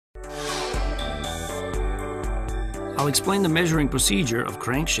I'll explain the measuring procedure of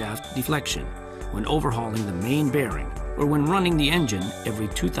crankshaft deflection when overhauling the main bearing or when running the engine every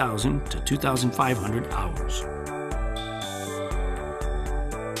 2,000 to 2,500 hours.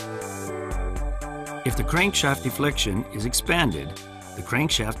 If the crankshaft deflection is expanded, the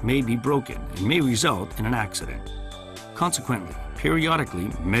crankshaft may be broken and may result in an accident. Consequently, periodically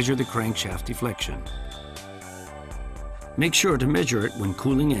measure the crankshaft deflection. Make sure to measure it when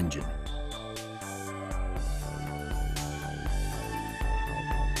cooling engine.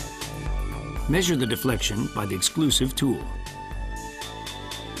 Measure the deflection by the exclusive tool.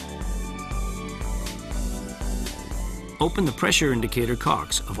 Open the pressure indicator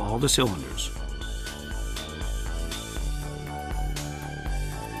cocks of all the cylinders.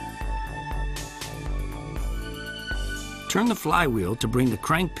 Turn the flywheel to bring the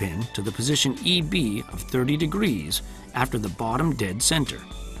crank pin to the position EB of 30 degrees after the bottom dead center.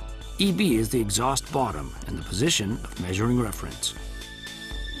 EB is the exhaust bottom and the position of measuring reference.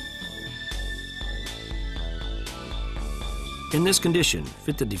 In this condition,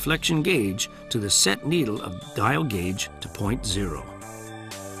 fit the deflection gauge to the set needle of dial gauge to point 0.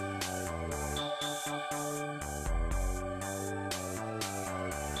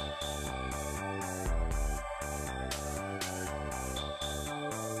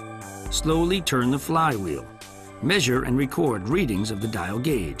 Slowly turn the flywheel. Measure and record readings of the dial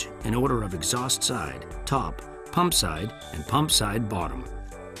gauge in order of exhaust side, top, pump side, and pump side bottom.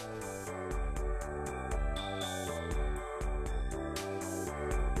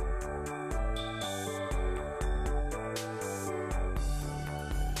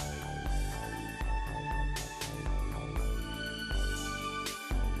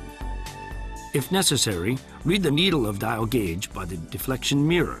 If necessary, read the needle of dial gauge by the deflection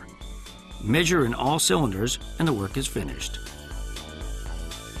mirror. Measure in all cylinders and the work is finished.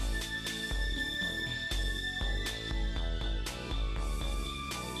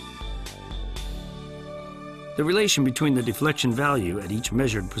 The relation between the deflection value at each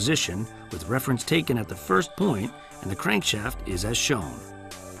measured position with reference taken at the first point and the crankshaft is as shown.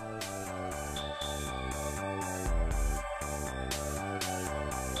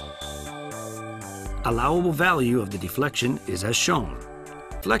 Allowable value of the deflection is as shown.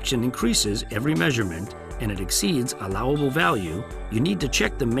 Deflection increases every measurement and it exceeds allowable value, you need to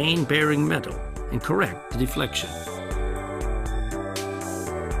check the main bearing metal and correct the deflection.